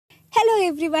Hello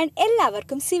everyone,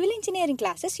 എല്ലാവർക്കും civil engineering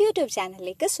classes YouTube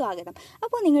ചാനലിലേക്ക് സ്വാഗതം.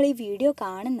 അപ്പോൾ നിങ്ങൾ ഈ വീഡിയോ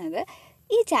കാണുന്നത്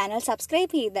ഈ ചാനൽ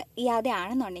സബ്സ്ക്രൈബ് ചെയ്യാതെ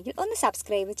ആണെന്നുണ്ടെങ്കിൽ ഒന്ന്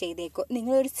സബ്സ്ക്രൈബ് ചെയ്തേക്കൂ.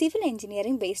 നിങ്ങളൊരു സിവിൽ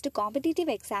എഞ്ചിനീയറിംഗ് ബേസ്ഡ്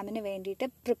കോമ്പറ്റേറ്റീവ് എക്സാമിന് വേണ്ടിയിട്ട്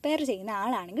പ്രിപ്പയർ ചെയ്യുന്ന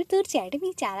ആളാണെങ്കിൽ തീർച്ചയായിട്ടും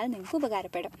ഈ ചാനൽ നിങ്ങൾക്ക്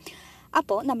ഉപകാരപ്പെടും.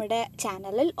 അപ്പോൾ നമ്മുടെ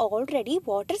ചാനലിൽ ഓൾറെഡി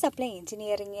വാട്ടർ സപ്ലൈ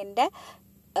എഞ്ചിനീയറിംഗിൻ്റെ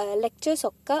ലെക്ചേഴ്സ്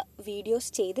ഒക്കെ വീഡിയോസ്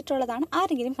ചെയ്തിട്ടുള്ളതാണ്.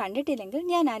 ആരെങ്കിലും കണ്ടിട്ടില്ലെങ്കിൽ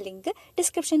ഞാൻ ആ ലിങ്ക്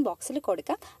ഡിസ്ക്രിപ്ഷൻ ബോക്സിൽ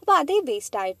കൊടുക്കാം. അപ്പോൾ അതേ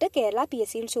ബേസ്ഡ് ആയിട്ട് കേരള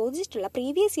PSCയിൽ ചോദിച്ചിട്ടുള്ള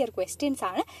പ്രീവിയസ് ഇയർ ക്വസ്റ്റ്യൻസ്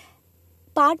ആണ്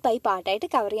പാർട്ട് ബൈ പാർട്ടായിട്ട്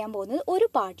കവർ ചെയ്യാൻ പോകുന്നത്. ഒരു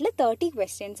പാർട്ടിൽ 30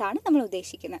 ക്വസ്റ്റ്യൻസ് ആണ് നമ്മൾ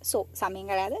ഉദ്ദേശിക്കുന്നത്. സോ സമയം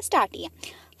കളയാതെ സ്റ്റാർട്ട് ചെയ്യാം.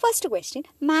 First question,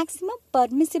 maximum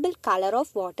permissible colour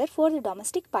of water for the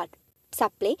domestic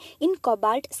supply in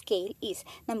cobalt scale is.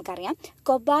 നമുക്കറിയാം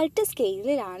കൊബാൾട്ട്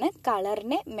സ്കെയിലിലാണ്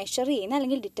കളറിനെ മെഷർ ചെയ്യുന്നത്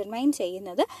അല്ലെങ്കിൽ ഡിറ്റർമൈൻ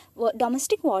ചെയ്യുന്നത്.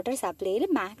 ഡൊമസ്റ്റിക് വാട്ടർ സപ്ലൈയിൽ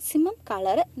മാക്സിമം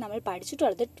കളർ നമ്മൾ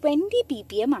പഠിച്ചിട്ടുള്ളത് 20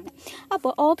 ppm ആണ്.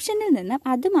 അപ്പോൾ ഓപ്ഷനിൽ നിന്ന്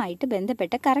അതുമായിട്ട്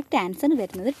ബന്ധപ്പെട്ട കറക്റ്റ് ആൻസർ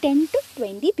വരുന്നത് 10 to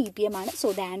 20 ppm ആണ്. So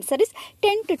the answer is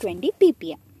 10 to 20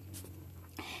 ppm.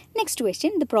 Next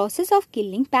question, the process of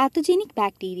killing pathogenic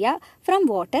bacteria from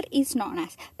water is known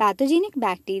as. Pathogenic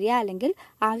bacteria അല്ലെങ്കിൽ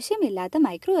ആവശ്യമില്ലാത്ത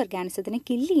മൈക്രോ ഓർഗാനിസത്തിനെ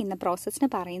കില്ല് ചെയ്യുന്ന പ്രോസസ്സിന്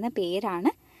പറയുന്ന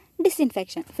പേരാണ്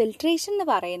ഡിസിൻഫെക്ഷൻ. ഫിൽട്രേഷൻ എന്ന്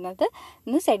പറയുന്നത്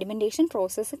സെഡിമെൻറ്റേഷൻ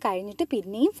പ്രോസസ്സ് കഴിഞ്ഞിട്ട്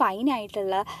പിന്നെയും ഫൈൻ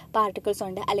ആയിട്ടുള്ള പാർട്ടിക്കിൾസ്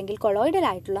ഉണ്ട് അല്ലെങ്കിൽ കൊളോയിഡൽ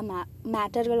ആയിട്ടുള്ള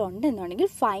മാറ്ററുകൾ ഉണ്ടെന്നുണ്ടെങ്കിൽ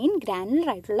ഫൈൻ ഗ്രാനുലർ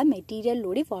ആയിട്ടുള്ള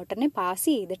മെറ്റീരിയലിലൂടെ വാട്ടറിനെ പാസ്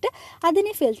ചെയ്തിട്ട്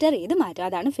അതിനെ ഫിൽറ്റർ ചെയ്ത് മാറ്റുക.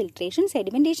 അതാണ് ഫിൽട്രേഷൻ.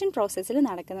 സെഡിമെൻറ്റേഷൻ പ്രോസസ്സിൽ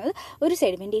നടക്കുന്നത് ഒരു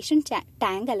സെഡിമെൻറ്റേഷൻ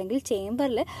ടാങ്ക് അല്ലെങ്കിൽ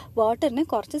ചേമ്പറിൽ വാട്ടറിനെ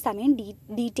കുറച്ച് സമയം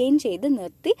ഡീറ്റെയിൻ ചെയ്ത്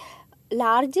നിർത്തി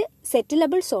ലാർജ്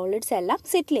സെറ്റിലബിൾ സോളിഡ്സ് എല്ലാം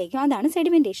സെറ്റിലേക്കും. അതാണ്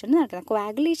സെഡിമെൻറ്റേഷനിൽ നടക്കുന്നത്.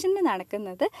 കോവാഗുലേഷനിൽ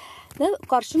നടക്കുന്നത് ഇത്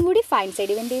കുറച്ചും കൂടി ഫൈൻ,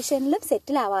 സെഡിമെൻറ്റേഷനിലും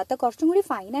സെറ്റിലാവാത്ത കുറച്ചും കൂടി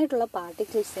ഫൈനായിട്ടുള്ള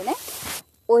പാർട്ടിക്കിൾസിനെ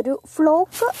ഒരു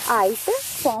ഫ്ലോക്ക് ആയിട്ട്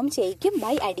ഫോം ചെയ്യിക്കും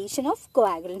ബൈ അഡീഷൻ ഓഫ്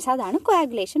കോവാഗുലൻസ്. അതാണ്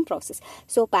കോവാഗുലേഷൻ പ്രോസസ്സ്.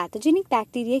 സോ പാത്തജനിക്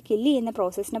ബാക്ടീരിയ കില്ല് ചെയ്യുന്ന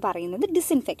പ്രോസസ്സിന് പറയുന്നത്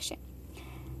disinfection.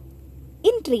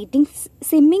 In treating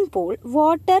swimming pool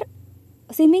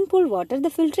water the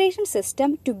filtration system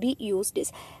to be used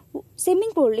is.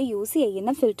 Swimming പൂളിൽ യൂസ്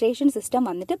ചെയ്യുന്ന ഫിൽട്രേഷൻ സിസ്റ്റം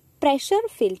വന്നിട്ട് പ്രഷർ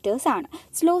ഫിൽറ്റേഴ്സ് ആണ്.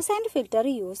 സ്ലോ സാൻഡ് ഫിൽറ്റർ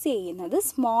യൂസ് ചെയ്യുന്നത്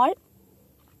small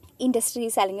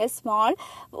industries അല്ലെങ്കിൽ small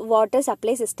water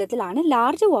supply സിസ്റ്റത്തിലാണ്.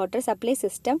 Large water supply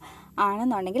system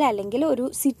ആണെന്നുണ്ടെങ്കിൽ അല്ലെങ്കിൽ ഒരു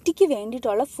സിറ്റിക്ക്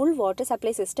വേണ്ടിയിട്ടുള്ള ഫുൾ വാട്ടർ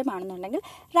സപ്ലൈ സിസ്റ്റം ആണെന്നുണ്ടെങ്കിൽ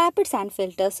റാപ്പിഡ് സാൻഡ്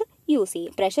ഫിൽറ്റേഴ്സ് യൂസ്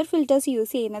ചെയ്യും. പ്രഷർ ഫിൽറ്റേഴ്സ്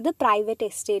യൂസ് ചെയ്യുന്നത് പ്രൈവറ്റ്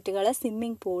എസ്റ്റേറ്റുകൾ,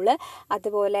 സ്വിമ്മിംഗ് പൂള്,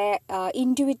 അതുപോലെ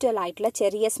ഇൻഡിവിജ്വൽ ആയിട്ടുള്ള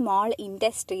ചെറിയ small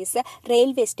industries,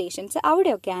 railway stations,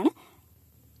 അവിടെയൊക്കെയാണ്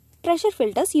pressure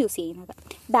filters use ചെയ്യുന്നത്.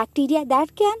 Bacteria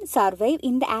that can survive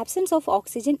in the absence of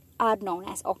oxygen R known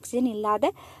as. Oxygen ഇല്ലാതെ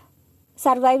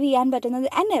survive ചെയ്യാൻ പറ്റുന്നത്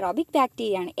anaerobic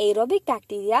bacteria ആണ്. Aerobic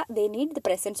bacteria they need the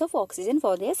presence of oxygen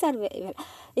four their survival.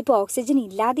 ഇപ്പോൾ oxygen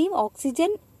ഇല്ലാതെയും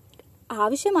oxygen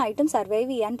ആവശ്യമായിട്ടും survive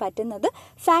ചെയ്യാൻ പറ്റുന്നത്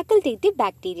facultative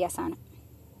bacterias ആണ്.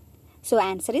 So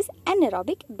answer is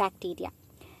anaerobic bacteria.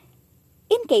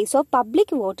 In case of public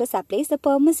water supplies, the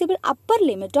permissible upper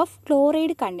limit of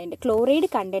chloride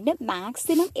content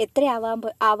maximum എത്ര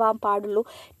ആവാൻ പാടുള്ളൂ?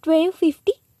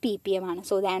 1250 ppm ആണ്.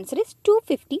 So the answer is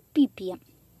 250 ppm.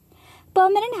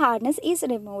 Permanent hardness is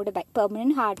removed by.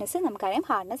 Permanent hardness നമുക്കറിയാം,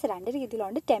 hardness രണ്ട്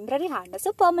രീതിയിലുണ്ട്, temporary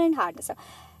hardness, permanent hardness.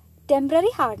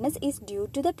 Temporary hardness is due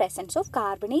to the presence of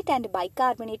carbonate and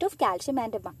bicarbonate of calcium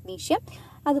and magnesium.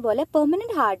 അതുപോലെ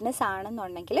permanent hardness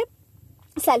ആണെന്നുണ്ടെങ്കിൽ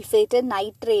sulphate,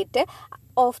 nitrate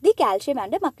of the calcium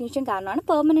and magnesium കാരണമാണ്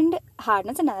permanent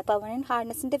hardness ഉണ്ടാകുന്നത്. Permanent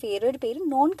ഹാർഡ്നസിന്റെ വേറൊരു പേര്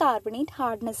non carbonate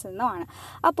hardness എന്നുമാണ്.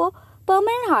 അപ്പോൾ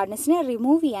permanent ഹാർഡ്നസിനെ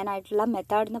remove ചെയ്യാനായിട്ടുള്ള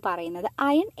method എന്ന് പറയുന്നത്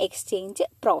അയൺ എക്സ്ചേഞ്ച്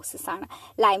പ്രോസസ്സാണ്.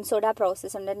 ലൈം സോഡ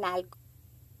പ്രോസസ്സ് ഉണ്ട്,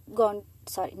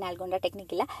 നാൽഗോണ്ട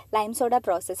ടെക്നിക്കില്ല, ലൈം സോഡ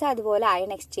പ്രോസസ്സ്, അതുപോലെ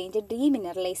അയൺ എക്സ്ചേഞ്ച്,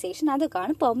 ഡീമിനറലൈസേഷൻ,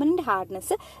 അതൊക്കെയാണ് പെർമനന്റ്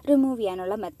ഹാർഡ്നസ് റിമൂവ്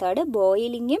ചെയ്യാനുള്ള മെത്തേഡ്.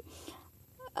 ബോയിലിങ്ങും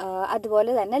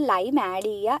അതുപോലെ തന്നെ ലൈം ആഡ്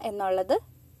ചെയ്യുക എന്നുള്ളത്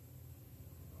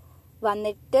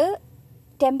വന്നിട്ട്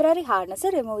ടെമ്പററി ഹാർഡ്നസ്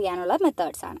റിമൂവ് ചെയ്യാനുള്ള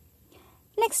മെത്തേഡ്സ് ആണ്.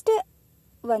 നെക്സ്റ്റ്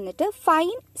വന്നിട്ട്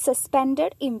fine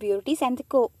suspended impurities and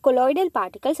colloidal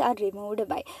particles are removed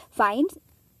by. Fine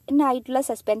ആയിട്ടുള്ള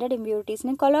സസ്പെൻഡഡ്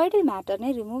ഇമ്പ്യൂരിറ്റീസിനെ കൊളോയിഡൽ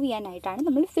മാറ്ററിനെ റിമൂവ് ചെയ്യാനായിട്ടാണ്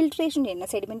നമ്മൾ ഫിൽട്രേഷൻ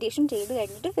ചെയ്യുന്നത്. സെഡിമെൻറ്റേഷൻ ചെയ്ത്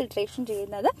കഴിഞ്ഞിട്ട് ഫിൽട്രേഷൻ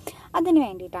ചെയ്യുന്നത് അതിന്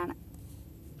വേണ്ടിയിട്ടാണ്.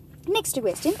 നെക്സ്റ്റ്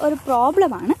ക്വസ്റ്റ്യൻ ഒരു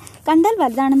പ്രോബ്ലമാണ്. കണ്ടാൽ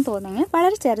വലുതാണെന്ന് തോന്നുന്നത്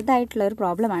വളരെ ചെറുതായിട്ടുള്ള ഒരു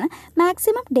പ്രോബ്ലമാണ്.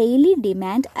 Maximum daily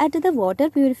demand at the water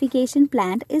purification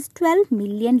plant is 12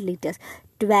 million liters.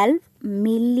 12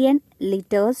 million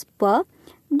liters per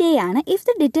day ആണ്. If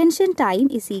the detention time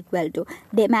is equal to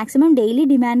maximum daily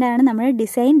demand ആണ് നമ്മുടെ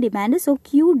design demand. So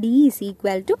QD is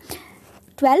equal to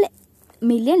 12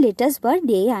 million liters per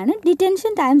day ആണ്.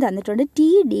 Detention time തന്നിട്ടുണ്ട്.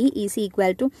 TD is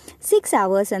equal to 6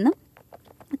 hours എന്നും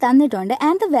തന്നിട്ടുണ്ട്.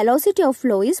 And the velocity of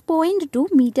flow is 0.2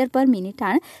 metre per minute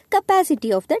ആണ്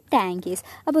capacity of the tank is.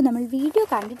 അപ്പോൾ നമ്മൾ video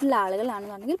കണ്ടിട്ടുള്ള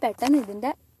ആളുകളാണെന്നുണ്ടെങ്കിൽ പെട്ടെന്ന്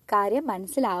ഇതിൻ്റെ കാര്യം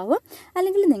മനസ്സിലാവും.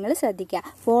 അല്ലെങ്കിൽ നിങ്ങൾ ശ്രദ്ധിക്കുക,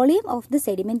 volume of the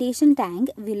sedimentation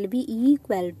tank will be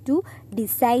equal to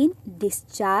design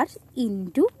discharge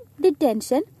into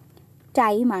detention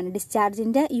ടൈമാണ്.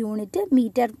 ഡിസ്ചാർജിൻ്റെ unit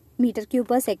metre cube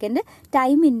per second,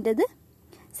 ടൈമിൻ്റെത്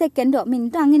സെക്കൻഡോ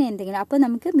മിനിറ്റോ അങ്ങനെ എന്തെങ്കിലും. അപ്പോൾ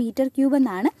നമുക്ക് മീറ്റർ ക്യൂബ്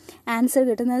എന്നാണ് ആൻസർ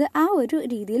കിട്ടുന്നത്. ആ ഒരു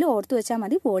രീതിയിൽ ഓർത്ത് വെച്ചാൽ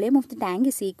മതി. Volume of the tank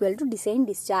is equal to design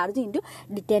discharge into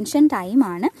detention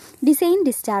ടൈമാണ്. Design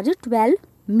discharge 12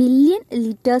 million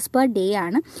litres per day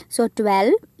ആണ്. So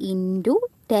 12 into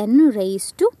 10⁻⁶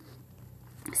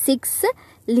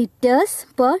 litres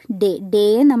per day.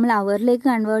 ഡേയെ നമ്മൾ അവറിലേക്ക്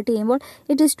കൺവേർട്ട് ചെയ്യുമ്പോൾ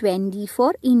it is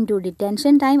 24 into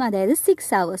detention time, അതായത് 6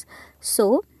 hours. സോ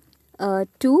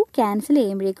 2 ക്യാൻസൽ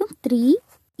ചെയ്യുമ്പോഴേക്കും 3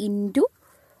 into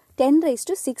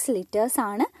 10⁻⁶ litres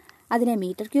ആണ്. അതിനെ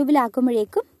metre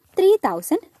ക്യൂബിലാക്കുമ്പോഴേക്കും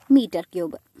 3000 metre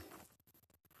cube.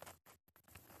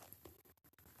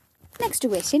 Next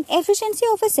question, efficiency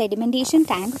of a sedimentation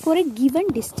tank for a given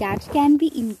discharge can be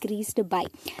increased by.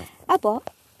 അപ്പോൾ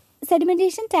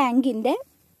sedimentation ടാങ്കിൻ്റെ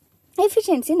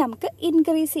efficiency നമുക്ക്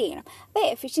increase ചെയ്യണം. അപ്പോൾ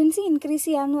efficiency increase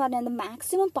ചെയ്യാമെന്ന് പറഞ്ഞാൽ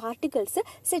മാക്സിമം പാർട്ടിക്കിൾസ്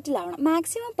സെറ്റിൽ ആവണം.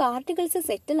 മാക്സിമം പാർട്ടിക്കിൾസ്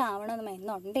സെറ്റിൽ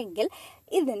ആവണമെന്നുണ്ടെങ്കിൽ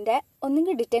ഇതിൻ്റെ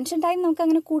ഒന്നുകിൽ ഡിറ്റൻഷൻ ടൈം നമുക്ക്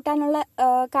അങ്ങനെ കൂട്ടാനുള്ള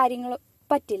കാര്യങ്ങൾ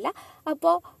പറ്റില്ല.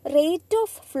 അപ്പോൾ റേറ്റ്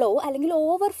ഓഫ് ഫ്ലോ അല്ലെങ്കിൽ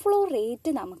ഓവർഫ്ലോ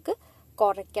റേറ്റ് നമുക്ക്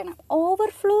കുറയ്ക്കണം.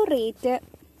 ഓവർഫ്ലോ റേറ്റ്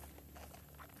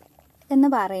എന്ന്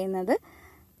പറയുന്നത്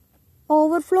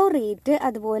ഓവർഫ്ലോ റേറ്റ്,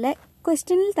 അതുപോലെ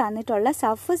ക്വസ്റ്റ്യനിൽ തന്നിട്ടുള്ള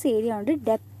സർഫസ് ഏരിയ ഉണ്ട്,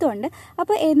 ഡെപ്ത് ഉണ്ട്.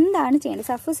 അപ്പോൾ എന്താണ് ചെയ്യേണ്ടത്?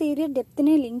 സർഫസ് ഏരിയ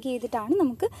ഡെപ്തിനെ ലിങ്ക് ചെയ്തിട്ടാണ്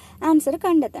നമുക്ക് ആൻസർ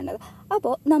കണ്ടെത്തേണ്ടത്.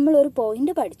 അപ്പോൾ നമ്മളൊരു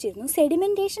പോയിന്റ് പഠിച്ചിരുന്നു,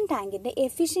 സെഡിമെൻറ്റേഷൻ ടാങ്കിൻ്റെ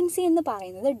എഫിഷ്യൻസി എന്ന്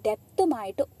പറയുന്നത്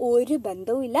ഡെപ്തുമായിട്ട് ഒരു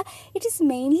ബന്ധവുമില്ല. It is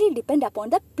mainly depend upon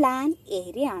the plan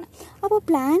area ആണ്. അപ്പോൾ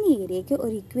പ്ലാൻ ഏരിയയ്ക്ക്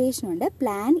ഒരു ഇക്വേഷൻ ഉണ്ട്.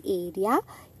 Plan area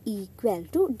equal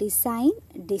to design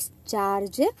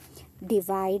discharge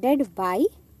divided by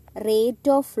rate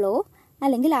of flow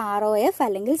അല്ലെങ്കിൽ ROF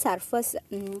അല്ലെങ്കിൽ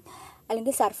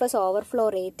സർഫസ് ഓവർഫ്ലോ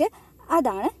റേറ്റ്.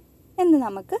 അതാണ് എന്ന്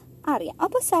നമുക്ക് അറിയാം.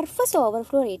 അപ്പോൾ സർഫസ്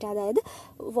ഓവർഫ്ലോ റേറ്റ്, അതായത്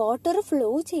വാട്ടർ ഫ്ലോ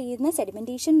ചെയ്യുന്ന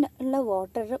സെഡിമെൻറ്റേഷനുള്ള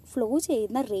വാട്ടർ ഫ്ലോ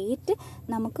ചെയ്യുന്ന റേറ്റ്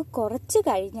നമുക്ക് കുറച്ച്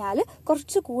കഴിഞ്ഞാൽ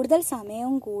കുറച്ച് കൂടുതൽ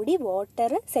സമയവും കൂടി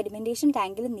വാട്ടർ സെഡിമെൻറ്റേഷൻ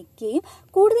ടാങ്കിൽ നിൽക്കുകയും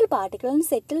കൂടുതൽ പാർട്ടിക്കിളിന്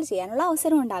സെറ്റിൽ ചെയ്യാനുള്ള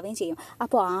അവസരം ഉണ്ടാവുകയും ചെയ്യും.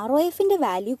 അപ്പോൾ ROFൻ്റെ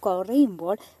വാല്യൂ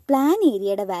കുറയുമ്പോൾ പ്ലാൻ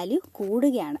ഏരിയയുടെ വാല്യൂ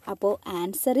കൂടുകയാണ്. അപ്പോൾ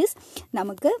ആൻസർ ഈസ്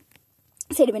നമുക്ക്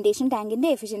സെഡിമെൻറ്റേഷൻ ടാങ്കിൻ്റെ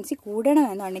efficiency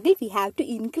കൂടണമെന്നുണ്ടെങ്കിൽ we have to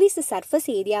increase the surface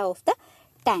area of the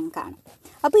tank ആണ്.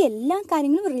 അപ്പോൾ എല്ലാ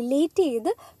കാര്യങ്ങളും റിലേറ്റ്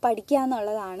ചെയ്ത് പഠിക്കുക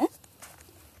എന്നുള്ളതാണ്.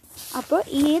 അപ്പോൾ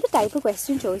ഏത് ടൈപ്പ്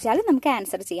ക്വസ്റ്റ്യൻ ചോദിച്ചാലും നമുക്ക്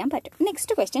ആൻസർ ചെയ്യാൻ പറ്റും.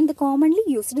 Next question, the commonly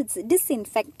used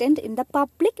disinfectant in the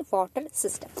public water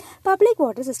system. Public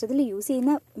water സിസ്റ്റത്തിൽ യൂസ്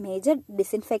ചെയ്യുന്ന മേജർ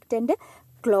ഡിസിൻഫെക്റ്റൻറ്റ്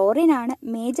ക്ലോറിൻ ആണ്.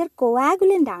 മേജർ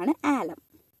കോവാഗുലൻ്റ് ആണ് ആലം.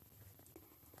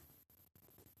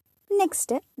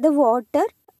 Next, the water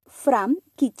from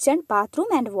kitchen, bathroom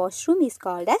and washroom is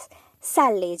called as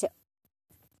സല്ലേജ്.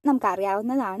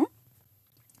 നമുക്കറിയാവുന്നതാണ്.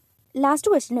 Last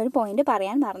ക്വസ്റ്റ്യനിൽ ഒരു point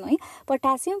പറയാൻ മറന്നുപോയി.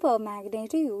 Potassium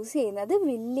permanganate use ചെയ്യുന്നത്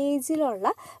വില്ലേജിലുള്ള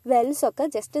വെൽസൊക്കെ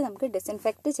ജസ്റ്റ് നമുക്ക്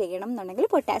ഡിസിൻഫെക്റ്റ് ചെയ്യണം എന്നുണ്ടെങ്കിൽ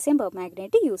പൊട്ടാസ്യം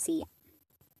പെർമാഗ്നേറ്റ് യൂസ് ചെയ്യാം.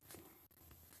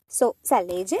 So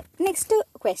സല്ലേജ്. Next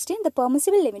question, the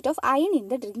permissible limit of iron in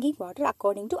the drinking water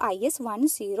according to IS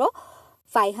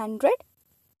 10500/2012.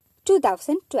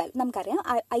 നമുക്കറിയാം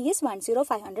IS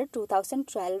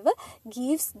 10500/2012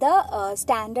 gives the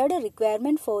standard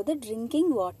requirement for the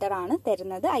drinking water ആണ്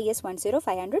തരുന്നത്. IS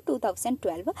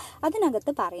 10500/2012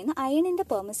 അതിനകത്ത് പറയുന്ന അയണിൻ്റെ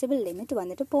പെർമിസിബിൾ ലിമിറ്റ്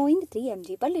വന്നിട്ട് 0.3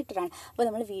 mg/L ആണ്. അപ്പോൾ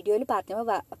നമ്മൾ വീഡിയോയിൽ പറഞ്ഞപ്പോൾ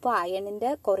അപ്പോൾ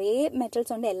അയണിൻ്റെ കുറേ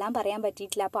മെറ്റൽസ് ഉണ്ട്, എല്ലാം പറയാൻ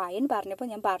പറ്റിയിട്ടില്ല. അപ്പോൾ അയൺ പറഞ്ഞപ്പോൾ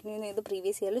ഞാൻ പറഞ്ഞിരുന്നു ഇത്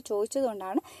പ്രീവിയസ് ഇയറിൽ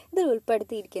ചോദിച്ചതുകൊണ്ടാണ് ഇത്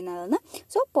ഉൾപ്പെടുത്തിയിരിക്കുന്നതെന്ന്.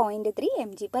 സോ 0.3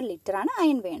 mg/L ആണ്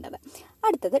അയൺ വേണ്ടത്.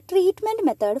 അടുത്തത്, treatment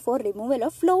method for removal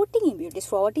of floating impurities.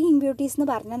 Floating impurities എന്ന്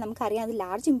പറഞ്ഞാൽ നമുക്കറിയാം അത്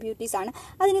ലാർജ് ഇമ്പ്യൂരിറ്റീസ് ആണ്.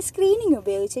 അതിനെ സ്ക്രീനിങ്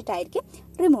ഉപയോഗിച്ചിട്ടായിരിക്കും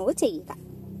റിമൂവ് ചെയ്യുക.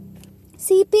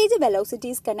 Seepage velocity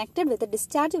is connected with the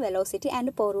discharge velocity and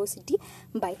porosity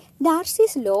by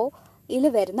Darcy's law. ഇതിൽ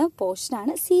വരുന്ന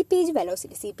പോർഷനാണ് സീപ്പേജ്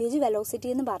വെലോസിറ്റി. സീപ്പേജ് വെലോസിറ്റി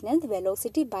എന്ന് പറഞ്ഞാൽ the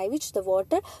velocity by which the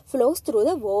water flows through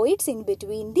the voids in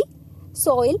between the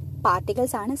soil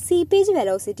particles ആണ്. Seepage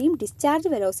വെലോസിറ്റിയും discharge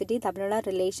വെലോസിറ്റിയും തമ്മിലുള്ള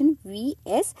relation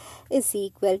VS is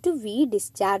equal to V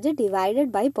discharge divided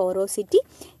by porosity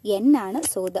N ആണ്.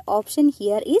 So the option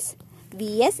here is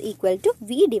VS equal to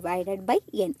V divided by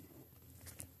N.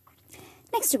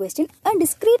 Next question, a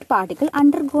discrete particle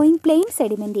undergoing plain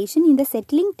sedimentation in the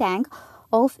settling tank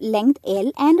of length L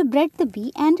and breadth B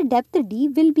and depth D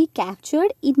will be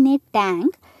captured in a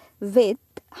tank with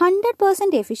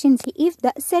 100% efficiency if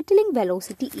the settling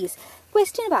velocity is.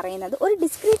 Question പറയുന്നത് ഒരു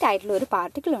discrete ആയിട്ടുള്ള ഒരു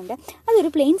particle ഉണ്ട്, അതൊരു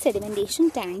plain sedimentation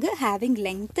tank having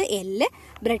length L,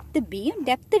 breadth B,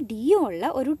 depth D ഉള്ള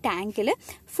ഒരു ടാങ്കിൽ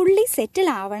fully സെറ്റിൽ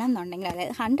ആവണം എന്നുണ്ടെങ്കിൽ,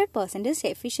 അതായത് 100%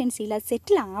 എഫിഷ്യൻസിയിൽ അത്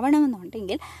സെറ്റിൽ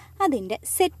ആവണമെന്നുണ്ടെങ്കിൽ അതിൻ്റെ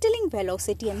സെറ്റിലിംഗ്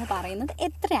വെലോസിറ്റി എന്ന് പറയുന്നത്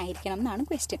എത്രയായിരിക്കണം എന്നാണ്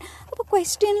ക്വസ്റ്റ്യൻ. അപ്പോൾ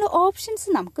ക്വസ്റ്റ്യനിൽ ഓപ്ഷൻസ്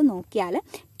നമുക്ക് നോക്കിയാൽ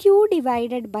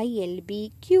Q/LB,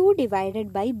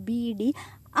 Q/BD,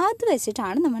 അത്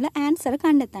വെച്ചിട്ടാണ് നമ്മൾ ആൻസർ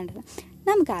കണ്ടെത്തേണ്ടത്.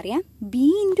 നമുക്കറിയാം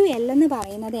B/L എന്ന്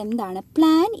പറയുന്നത് എന്താണ്?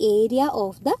 Plan area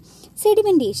of the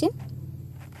sedimentation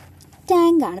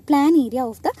tank ആണ്. Plan area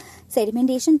of the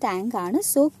sedimentation tank ആണ്.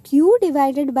 സോ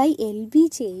Q/LB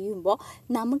ചെയ്യുമ്പോൾ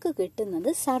നമുക്ക് കിട്ടുന്നത്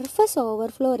സർഫസ്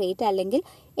ഓവർഫ്ലോ റേറ്റ് അല്ലെങ്കിൽ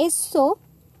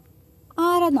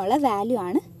SOR എന്നുള്ള വാല്യൂ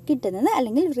ആണ് കിട്ടുന്നത്,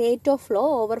 അല്ലെങ്കിൽ rate of flow,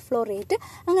 overflow rate,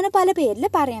 അങ്ങനെ പല പേരിൽ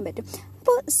പറയാൻ പറ്റും.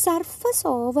 അപ്പോൾ സർഫസ്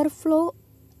ഓവർഫ്ലോ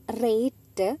റേറ്റ്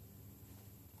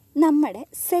നമ്മുടെ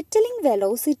സെറ്റിലിംഗ്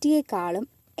വെലോസിറ്റിയെക്കാളും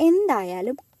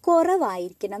എന്തായാലും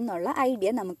കുറവായിരിക്കണം എന്നുള്ള ഐഡിയ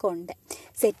നമുക്കുണ്ട്.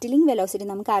 സെറ്റിലിംഗ് വെലോസിറ്റി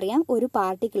നമുക്കറിയാം, ഒരു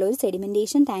പാർട്ടിക്കിൾ, ഒരു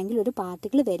സെഡിമെൻറ്റേഷൻ ടാങ്കിൽ ഒരു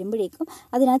പാർട്ടിക്കിൾ വരുമ്പോഴേക്കും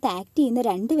അതിനകത്ത് ആക്ട് ചെയ്യുന്ന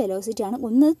രണ്ട് വെലോസിറ്റിയാണ്.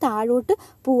 ഒന്ന് താഴോട്ട്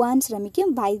പോകാൻ ശ്രമിക്കും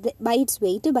by it's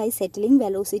wait, by settling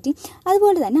velocity.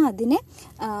 അതുപോലെ തന്നെ അതിനെ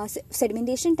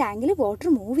സെഡിമെൻറ്റേഷൻ ടാങ്കിൽ വാട്ടർ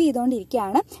മൂവ്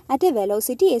ചെയ്തുകൊണ്ടിരിക്കുകയാണ് അറ്റ് എ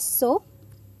വെലോസിറ്റി SOR,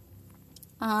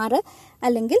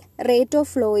 അല്ലെങ്കിൽ റേറ്റ് ഓഫ്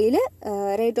ഫ്ലോ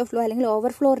അല്ലെങ്കിൽ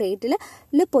ഓവർഫ്ലോ റേറ്റിൽ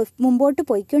മുമ്പോട്ട്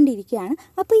പോയിക്കൊണ്ടിരിക്കുകയാണ്.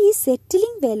 അപ്പോൾ ഈ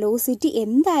സെറ്റിലിംഗ് വെലോസിറ്റി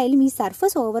എന്തായാലും ഈ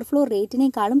സർഫസ് ഓവർഫ്ലോ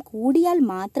റേറ്റിനേക്കാളും കൂടിയാൽ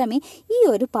മാത്രമേ ഈ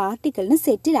ഒരു പാർട്ടിക്കിളിന്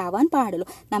സെറ്റിലാവാൻ പാടുള്ളൂ.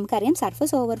 നമുക്കറിയാം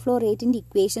സർഫസ് ഓവർഫ്ലോ റേറ്റിൻ്റെ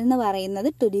ഇക്വേഷൻ എന്ന് പറയുന്നത്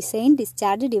to design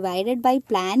discharge divided by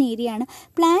plan area ആണ്.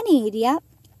 പ്ലാൻ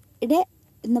ഏരിയയുടെ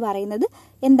എന്ന് പറയുന്നത്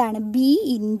എന്താണ്?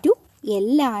 B/L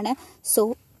ആണ്. സോ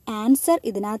ആൻസർ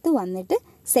ഇതിനകത്ത് വന്നിട്ട്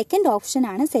സെക്കൻഡ് ഓപ്ഷൻ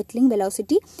ആണ്. Settling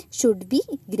velocity should be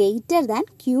greater than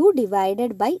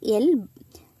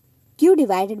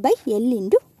Q/L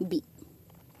into B.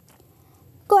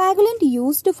 Coagulant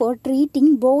used for treating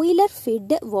boiler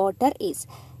fed water is,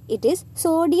 it is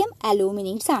sodium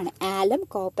aluminates ആണ്. ആലം,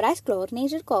 കോപ്രാസ്,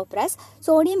 ക്ലോറിനേറ്റഡ് കോപ്രാസ്,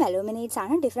 സോഡിയം അലൂമിനേറ്റ്സ്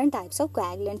ആണ് ഡിഫറെൻറ്റ് ടൈപ്സ് ഓഫ്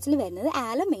കോയാഗുലൻസിൽ വരുന്നത്.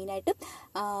 ആലം മെയിനായിട്ട്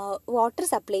water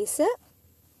supplies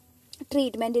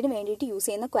ട്രീറ്റ്മെൻറ്റിന് വേണ്ടിയിട്ട് use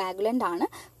ചെയ്യുന്ന കോയാഗുലൻ്റ് ആണ്.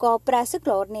 കോപ്രാസ്,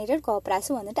 chlorinated കോപ്രാസ്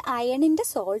വന്നിട്ട് അയണിൻ്റെ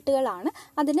സോൾട്ടുകളാണ്.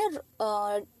 അതിന്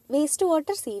വേസ്റ്റ്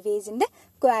വാട്ടർ സീവേജിൻ്റെ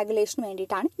കോയാഗുലേഷന്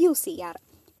വേണ്ടിയിട്ടാണ് യൂസ് ചെയ്യാറ്.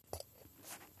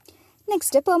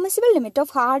 Next, permissible limit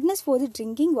of hardness for the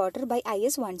drinking water by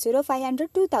IS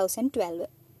 10500/2012.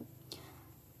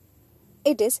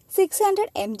 It is 600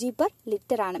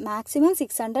 mg/L ആണ്. മാക്സിമം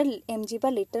 600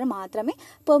 mg/L മാത്രമേ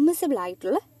പെർമിസിബിൾ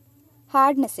ആയിട്ടുള്ള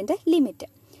ഹാർഡ്നെസ്സിൻ്റെ limit.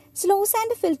 Slow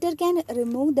sand filter can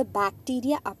remove the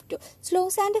bacteria up to. Slow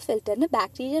sand ഫിൽറ്ററിന്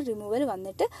bacteria removal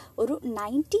വന്നിട്ട് ഒരു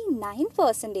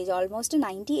 99%, almost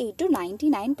 98 to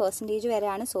 99%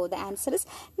 വരെയാണ്. So the answer is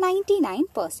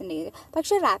 99%.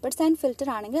 പക്ഷേ rapid sand filter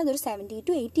ആണെങ്കിൽ അതൊരു 70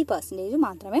 to 80%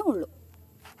 മാത്രമേ ഉള്ളൂ.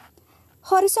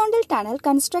 Horizontal tunnel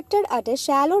constructed at a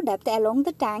shallow depth along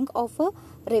the tank of a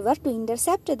river to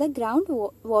intercept the ground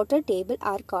water table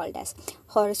are called as.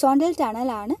 Horizontal tunnel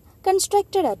ആണ്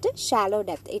constructed at a shallow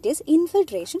depth. It is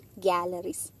infiltration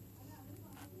galleries.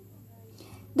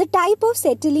 The type of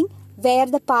settling where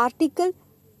the particle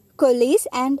coalesce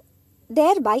and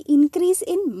thereby increase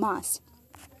in mass.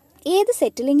 ഏത്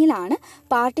സെറ്റിലിങ്ങിലാണ്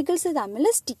particles തമ്മിൽ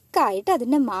സ്റ്റിക്കായിട്ട്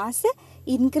അതിൻ്റെ mass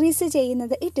increase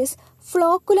ചെയ്യുന്നത്? It is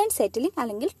ഫ്ലോക്കുലൻറ്റ് settling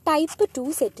അല്ലെങ്കിൽ type 2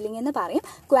 settling എന്ന് പറയും.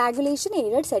 Coagulation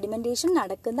aided sedimentation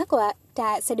നടക്കുന്ന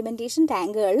sedimentation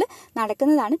ടാങ്കുകളിൽ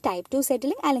നടക്കുന്നതാണ് type 2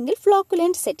 settling അല്ലെങ്കിൽ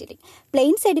ഫ്ലോക്കുലൻറ്റ് സെറ്റിലിംഗ്.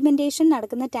 പ്ലെയിൻ സെഡിമെൻറ്റേഷൻ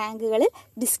നടക്കുന്ന ടാങ്കുകളിൽ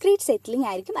ഡിസ്ക്രീറ്റ് സെറ്റിലിംഗ്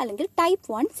ആയിരിക്കും അല്ലെങ്കിൽ ടൈപ്പ്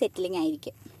 1 സെറ്റിലിംഗ്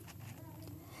ആയിരിക്കും.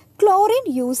 Chlorine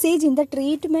usage in the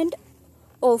treatment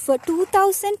of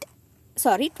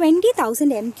 20,000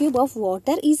 m³ of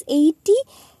water is 80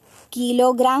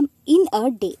 kg in a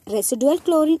day. Residual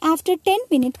chlorine after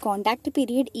 10-minute contact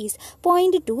period is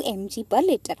 0.2 mg/L.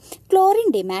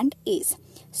 Chlorine demand is,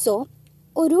 so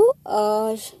ഒരു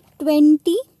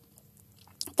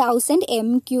 20,000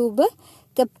 m³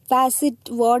 capacity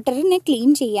വാട്ടറിനെ clean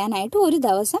ചെയ്യാനായിട്ട് ഒരു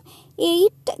ദിവസം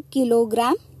 8 kg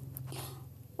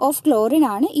of chlorine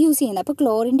ആണ് use ചെയ്യുന്നത്. അപ്പോൾ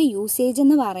ക്ലോറിൻ്റെ usage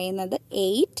എന്ന് പറയുന്നത്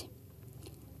 8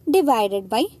 divided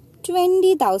by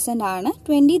 20,000 ആണ്.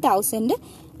 20,000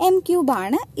 m³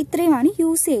 ആണ്, ഇത്രയുമാണ്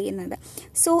യൂസ് ചെയ്യുന്നത്.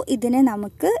 സോ ഇതിനെ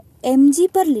നമുക്ക്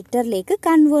mg/L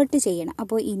കൺവേർട്ട് ചെയ്യണം.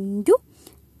 അപ്പോൾ ഇൻറ്റു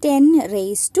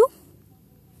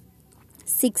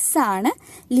 10⁻6 ആണ്.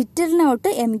 ലിറ്ററിനോട്ട്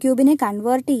m³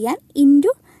 കൺവേർട്ട് ചെയ്യാൻ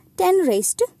ഇൻറ്റു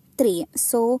 10⁻3.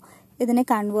 സോ ഇതിനെ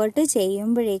കൺവേർട്ട്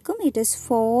ചെയ്യുമ്പോഴേക്കും it is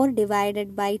 4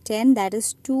 divided by 10, that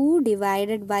is 2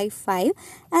 divided by 5,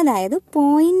 അതായത്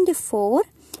 0.4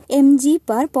 mg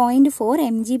per 0.4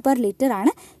 mg per liter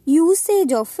ആണ്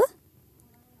യൂസേജ് ഓഫ്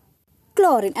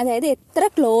ക്ലോറിൻ. അതായത് എത്ര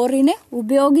ക്ലോറിനെ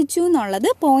ഉപയോഗിച്ചു എന്നുള്ളത്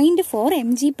 0.4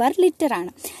 mg per liter ആണ്.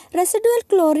 റെസിഡുവൽ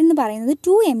ക്ലോറിൻ എന്ന് പറയുന്നത്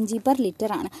 2 mg per liter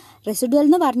ആണ്. റെസിഡുവൽ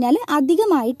എന്ന് പറഞ്ഞാൽ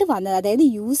അധികമായിട്ട് വന്നത്, അതായത്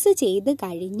യൂസ് ചെയ്ത്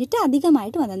കഴിഞ്ഞിട്ട്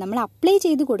അധികമായിട്ട് വന്നത്, നമ്മൾ അപ്ലൈ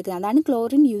ചെയ്ത് കൊടുക്കുന്നത്. അതാണ്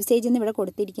ക്ലോറിൻ യൂസേജ് എന്ന് ഇവിടെ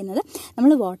കൊടുത്തിരിക്കുന്നത്.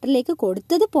 നമ്മൾ വാട്ടറിലേക്ക്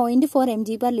കൊടുത്തത് 0.4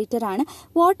 mg per liter ആണ്.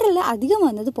 വാട്ടറിൽ അധികം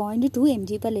വന്നത് 0.2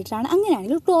 mg per liter ആണ്.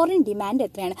 അങ്ങനെയാണെങ്കിൽ ക്ലോറിൻ ഡിമാൻഡ്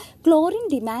എത്രയാണ്? ക്ലോറിൻ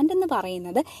ഡിമാൻഡ് എന്ന്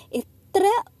പറയുന്നത്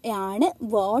എത്രയാണ്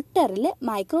വാട്ടറിൽ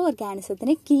മൈക്രോ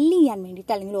ഓർഗാനിസത്തിനെ കില്ല് ചെയ്യാൻ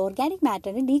വേണ്ടിയിട്ട് അല്ലെങ്കിൽ ഓർഗാനിക്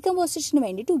മാറ്ററിന് ഡീകമ്പോസിഷന്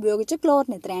വേണ്ടിയിട്ട് ഉപയോഗിച്ച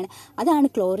ക്ലോറിൻ എത്രയാണ്? അതാണ്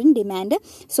chlorine demand.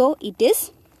 So it is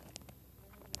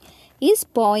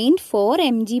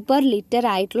 0.4 mg per liter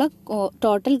ആയിട്ടുള്ള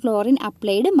total chlorine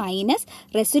applied minus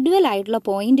residual ആയിട്ടുള്ള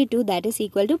 0.2 that is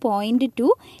equal to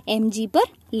 0.2 mg per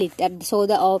liter. So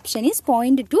the option is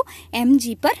 0.2 mg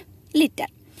per liter.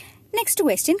 Next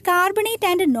question, carbonate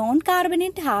and non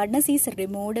carbonate hardness is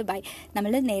removed by.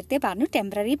 നമ്മൾ നേരത്തെ പറഞ്ഞു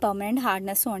temporary permanent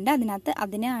ഹാർഡ്നസ്സും ഉണ്ട്.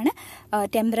 അതിനാണ്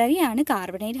temporary ആണ്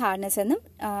carbonate hardness എന്നും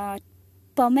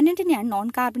പെർമനന്റിനെയാണ് non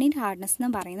carbonate hardness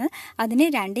എന്ന് പറയുന്നത്. അതിനെ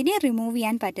രണ്ടിനെ റിമൂവ്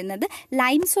ചെയ്യാൻ പറ്റുന്നത്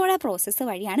ലൈം സോഡ പ്രോസസ്സ്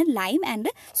വഴിയാണ്. ലൈം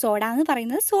ആൻഡ് സോഡ എന്ന്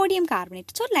പറയുന്നത് sodium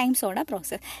carbonate. So lime soda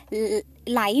process,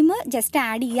 lime just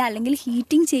add ചെയ്യുക അല്ലെങ്കിൽ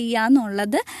ഹീറ്റിംഗ് ചെയ്യുക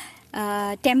എന്നുള്ളത്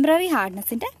ടെമ്പററി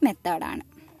ഹാർഡ്നസിൻ്റെ മെത്തേഡാണ്.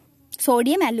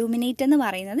 സോഡിയം അലൂമിനേറ്റ് എന്ന്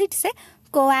പറയുന്നത് it's A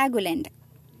കോആഗുലന്റ്.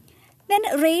 Then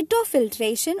rate of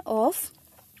filtration of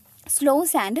slow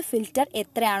sand filter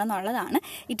എത്രയാണെന്നുള്ളതാണ്.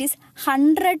 It is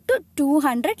 100 to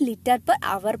 200 litre per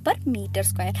hour per metre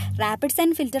square. Rapid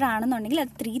sand filter ആണെന്നുണ്ടെങ്കിൽ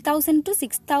അത് 3000 to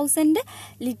 6000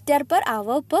 litre per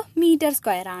hour per metre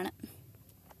square ആണ്.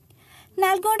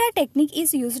 Nalgonda technique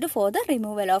is used for the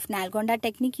removal of. Nalgonda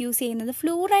technique use ചെയ്യുന്നത്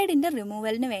ഫ്ലൂറൈഡിൻ്റെ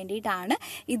റിമൂവലിന് വേണ്ടിയിട്ടാണ്.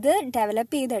 ഇത്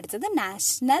develop ചെയ്തെടുത്തത്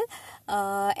national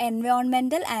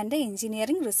environmental and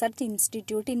engineering research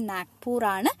institute in Nagpur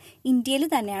ആണ്. ഇന്ത്യയിൽ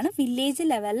തന്നെയാണ്. വില്ലേജ്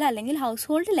ലെവലിൽ അല്ലെങ്കിൽ ഹൗസ്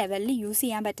ഹോൾഡ് ലെവലിൽ യൂസ്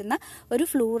ചെയ്യാൻ പറ്റുന്ന ഒരു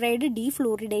ഫ്ലൂറൈഡ്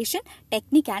ഡീഫ്ലൂറിഡേഷൻ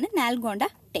ടെക്നിക്കാണ് നാൽഗോണ്ട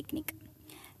ടെക്നിക്.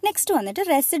 നെക്സ്റ്റ് വന്നിട്ട്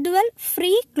residual free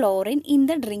chlorine in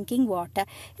the drinking water.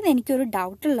 ഇത് എനിക്കൊരു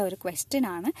ഡൗട്ടുള്ള ഒരു ക്വസ്റ്റ്യൻ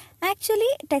ആണ്. ആക്ച്വലി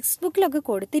ടെക്സ്റ്റ് ബുക്കിലൊക്കെ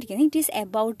കൊടുത്തിരിക്കുന്നത് ഇറ്റ് ഈസ്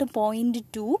എബൌട്ട്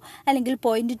 0.2 അല്ലെങ്കിൽ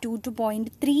 0.2 to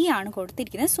 0.3 ആണ്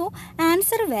കൊടുത്തിരിക്കുന്നത്. സോ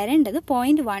ആൻസർ വരേണ്ടത്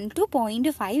 0.1 to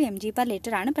 0.5 mg per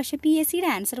liter ആണ്. പക്ഷേ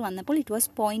PSCയുടെ ആൻസർ വന്നപ്പോൾ it was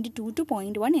 0.2 to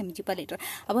 0.1 mg per liter.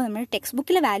 അപ്പോൾ നമ്മുടെ ടെക്സ്റ്റ്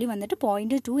ബുക്കിലെ വാല്യൂ വന്നിട്ട്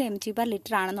 0.2 mg per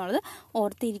liter ആണെന്നുള്ളത്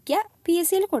ഓർത്തിരിക്കുക.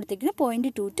 PSCയിൽ കൊടുത്തിരിക്കുന്നത്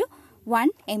 0.2 to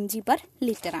 1 mg per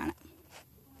liter ആണ്.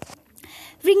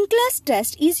 Winkler's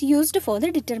test is used for the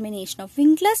determination of.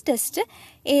 Winkler's test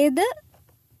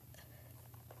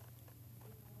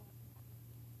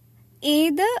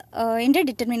ഇതിൻ്റെ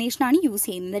ഡിറ്റർമിനേഷൻ ആണ് യൂസ്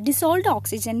ചെയ്യുന്നത്. ഡിസോൾഡ്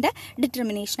ഓക്സിജൻ്റെ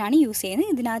ഡിറ്റർമിനേഷൻ ആണ് യൂസ്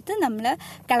ചെയ്യുന്നത്. ഇതിനകത്ത് നമ്മൾ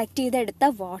കളക്ട്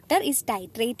ചെയ്തെടുത്ത water is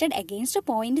titrated against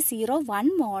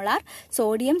 0.01 molar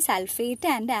sodium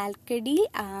sulphate and ആൽക്കഡി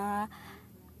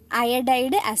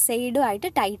iodide അസൈഡുമായിട്ട്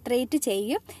titrate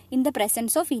ചെയ്യും in the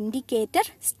presence of indicator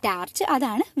starch.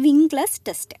 അതാണ് വിങ്ക്ലേഴ്സ്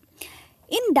test.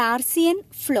 In ഡാർസിയൻ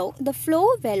flow the flow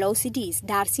velocity is.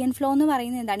 ഡാർസിയൻ flow എന്ന്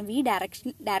പറയുന്നത് എന്താണ്? V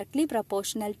directly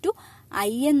proportional to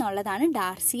I എന്നുള്ളതാണ്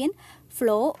ഡാർസിയൻ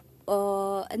ഫ്ലോ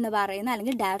എന്ന് പറയുന്നത്,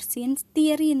 അല്ലെങ്കിൽ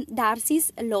ഡാർസീസ്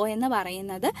ലോ എന്ന്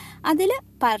പറയുന്നത്. അതിൽ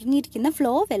പറഞ്ഞിരിക്കുന്ന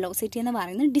ഫ്ലോ വെലോസിറ്റി എന്ന്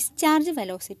പറയുന്നത് discharge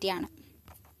വെലോസിറ്റിയാണ്.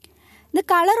 The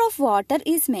color of water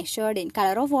is measured in.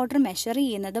 Color of water measure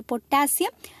ചെയ്യുന്നത്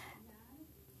പൊട്ടാസ്യം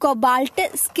കൊബാൾട്ട്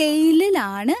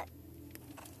സ്കെയിലിലാണ്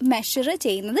മെഷർ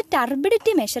ചെയ്യുന്നത്.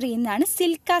 ടർബിഡിറ്റി മെഷർ ചെയ്യുന്നതാണ്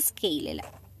സിൽക്ക സ്കെയിലിൽ.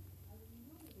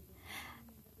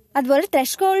 അതുപോലെ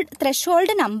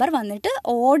ത്രഷോൾഡ് നമ്പർ വന്നിട്ട്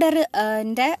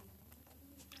ഓർഡറിൻ്റെ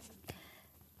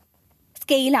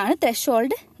സ്കെയിലാണ്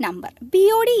threshold number.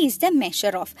 BOD is the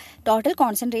measure of total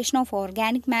concentration of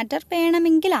organic matter.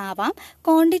 വേണമെങ്കിൽ ആവാം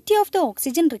quantity of the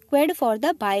oxygen required for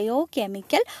the bio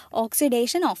chemical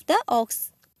oxidation of the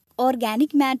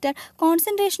organic matter,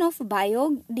 concentration of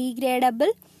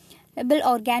biodegradable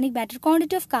organic matter,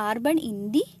 quantity of carbon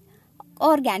in the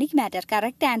organic matter.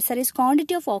 Correct answer is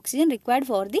quantity of oxygen required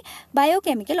for the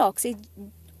biochemical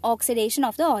oxidation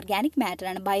of the organic matter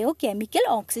ആണ്. Biochemical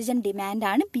oxygen demand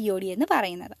ആണ് BOD എന്ന്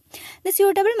പറയുന്നത്. The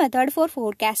suitable method for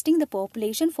forecasting the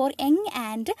population for young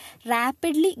and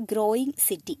rapidly growing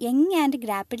city. Young and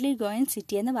rapidly growing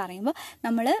city എന്ന് പറയുമ്പോൾ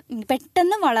നമ്മൾ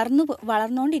പെട്ടെന്ന്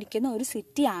വളർന്നുകൊണ്ടിരിക്കുന്ന ഒരു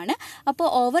സിറ്റിയാണ്. അപ്പോൾ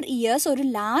ഓവർ ഇയേഴ്സ് ഒരു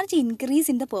large increase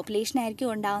in the population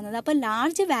ആയിരിക്കും ഉണ്ടാകുന്നത്. അപ്പോൾ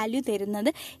ലാർജ് വാല്യൂ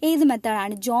തരുന്നത് ഏത്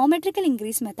മെത്തേഡാണ്? ജോമെട്രിക്കൽ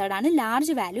ഇൻക്രീസ് മെത്തേഡാണ്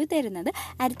ലാർജ് വാല്യൂ തരുന്നത്.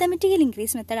 അരിത്തമെറ്റിക്കൽ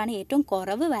ഇൻക്രീസ് മെത്തേഡാണ് ഏറ്റവും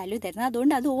കുറവ് വാല്യൂ തരുന്നത്.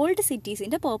 അതുകൊണ്ട് അത് ഓൾഡ്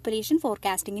സിറ്റീസിൻ്റെ പോപ്പുലേഷൻ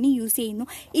ഫോർകാസ്റ്റിങ്ങിന് യൂസ് ചെയ്യുന്നു.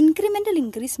 ഇൻക്രിമെൻ്റൽ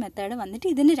ഇൻക്രീസ് മെത്തേഡ് വന്നിട്ട്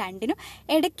ഇതിന് രണ്ടിനും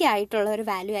ഇടയ്ക്കായിട്ടുള്ള ഒരു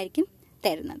വാല്യൂ ആയിരിക്കും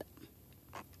തരുന്നത്.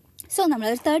 സോ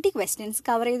നമ്മളൊരു 30 ക്വസ്റ്റ്യൻസ്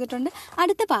കവർ ചെയ്തിട്ടുണ്ട്.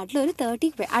 അടുത്ത പാർട്ടിൽ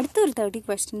അടുത്തൊരു 30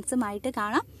 ക്വസ്റ്റ്യൻസുമായിട്ട്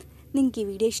കാണാം. നിങ്ങൾക്ക് ഈ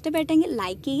വീഡിയോ ഇഷ്ടപ്പെട്ടെങ്കിൽ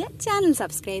ലൈക്ക് ചെയ്യുക, ചാനൽ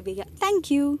സബ്സ്ക്രൈബ് ചെയ്യുക. താങ്ക്